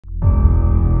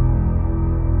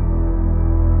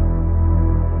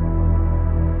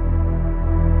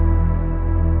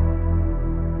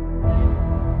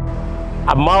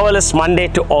A marvelous Monday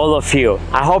to all of you.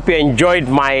 I hope you enjoyed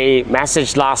my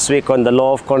message last week on the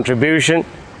law of contribution.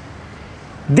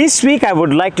 This week I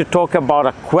would like to talk about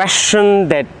a question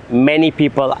that many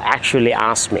people actually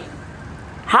ask me.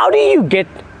 How do you get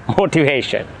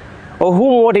motivation? Or who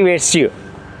motivates you?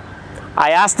 I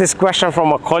asked this question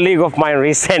from a colleague of mine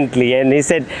recently, and he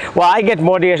said, well, I get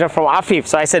motivation from Afeef.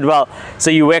 So I said, well,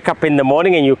 so you wake up in the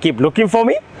morning and you keep looking for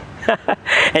me?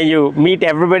 And you meet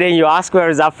everybody and you ask, where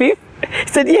is Afeef? He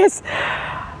said, yes.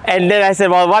 And then I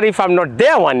said, well, what if I'm not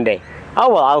there one day?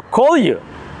 Oh, well, I'll call you.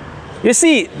 You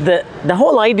see, the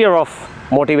whole idea of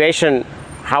motivation,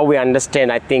 how we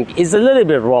understand, I think, is a little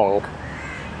bit wrong.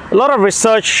 A lot of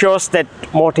research shows that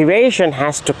motivation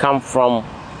has to come from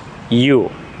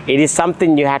you. It is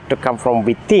something you have to come from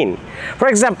within. For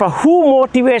example, who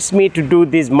motivates me to do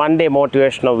these Monday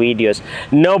motivational videos?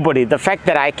 Nobody. The fact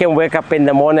that I can wake up in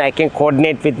the morning, I can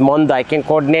coordinate with Monday, I can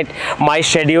coordinate my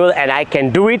schedule and I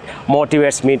can do it,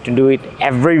 motivates me to do it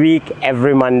every week,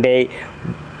 every Monday.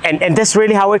 And that's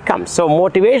really how it comes. So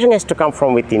motivation has to come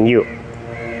from within you.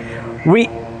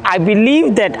 I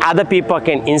believe that other people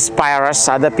can inspire us,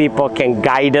 other people can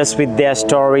guide us with their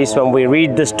stories. When we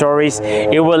read the stories,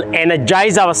 it will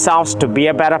energize ourselves to be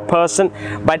a better person,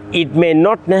 but it may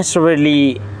not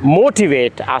necessarily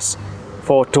motivate us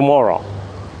for tomorrow.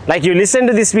 Like you listen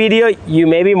to this video, you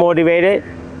may be motivated,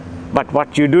 but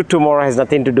what you do tomorrow has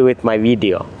nothing to do with my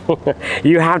video.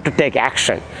 You have to take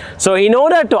action. So in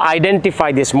order to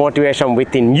identify this motivation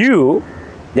within you,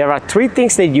 there are three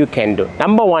things that you can do.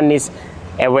 Number one is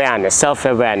awareness,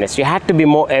 self-awareness. You have to be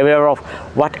more aware of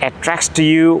what attracts to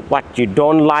you, what you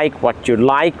don't like, what you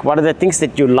like, what are the things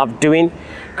that you love doing.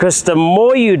 Because the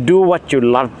more you do what you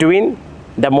love doing,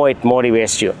 the more it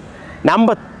motivates you.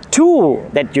 Number two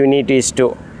that you need is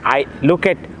to look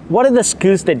at what are the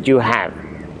skills that you have.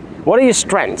 What are your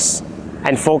strengths?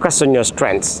 And focus on your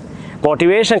strengths.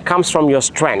 Motivation comes from your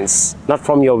strengths, not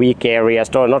from your weak areas,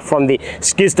 or not from the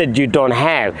skills that you don't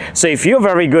have. So if you're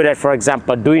very good at, for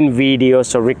example, doing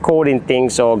videos or recording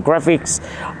things or graphics,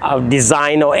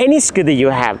 design, or any skill that you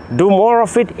have, do more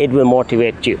of it, it will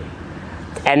motivate you.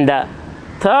 And the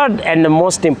third and the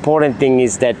most important thing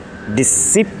is that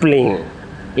discipline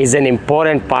is an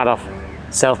important part of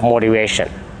self-motivation.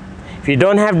 If you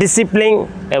don't have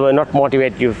discipline, it will not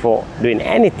motivate you for doing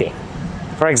anything.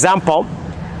 For example,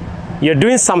 you're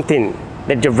doing something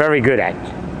that you're very good at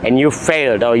and you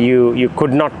failed, or you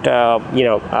could not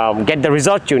get the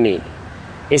result you need.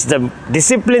 It's the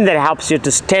discipline that helps you to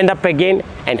stand up again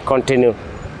and continue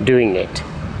doing it.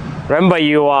 Remember,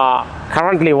 you are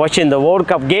currently watching the World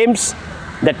Cup games.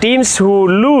 The teams who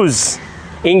lose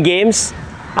in games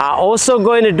are also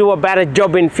going to do a better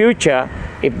job in future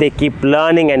if they keep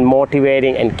learning and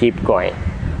motivating and keep going.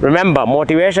 Remember,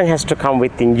 motivation has to come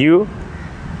within you.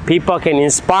 People can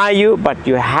inspire you, but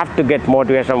you have to get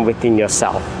motivation within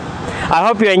yourself. I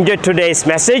hope you enjoyed today's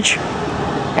message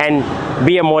and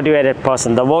be a motivated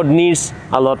person. The world needs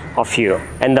a lot of you,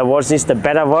 and the world needs the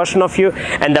better version of you,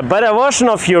 and the better version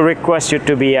of you requires you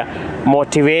to be a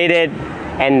motivated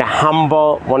and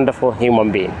humble, wonderful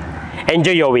human being.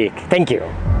 Enjoy your week. Thank you.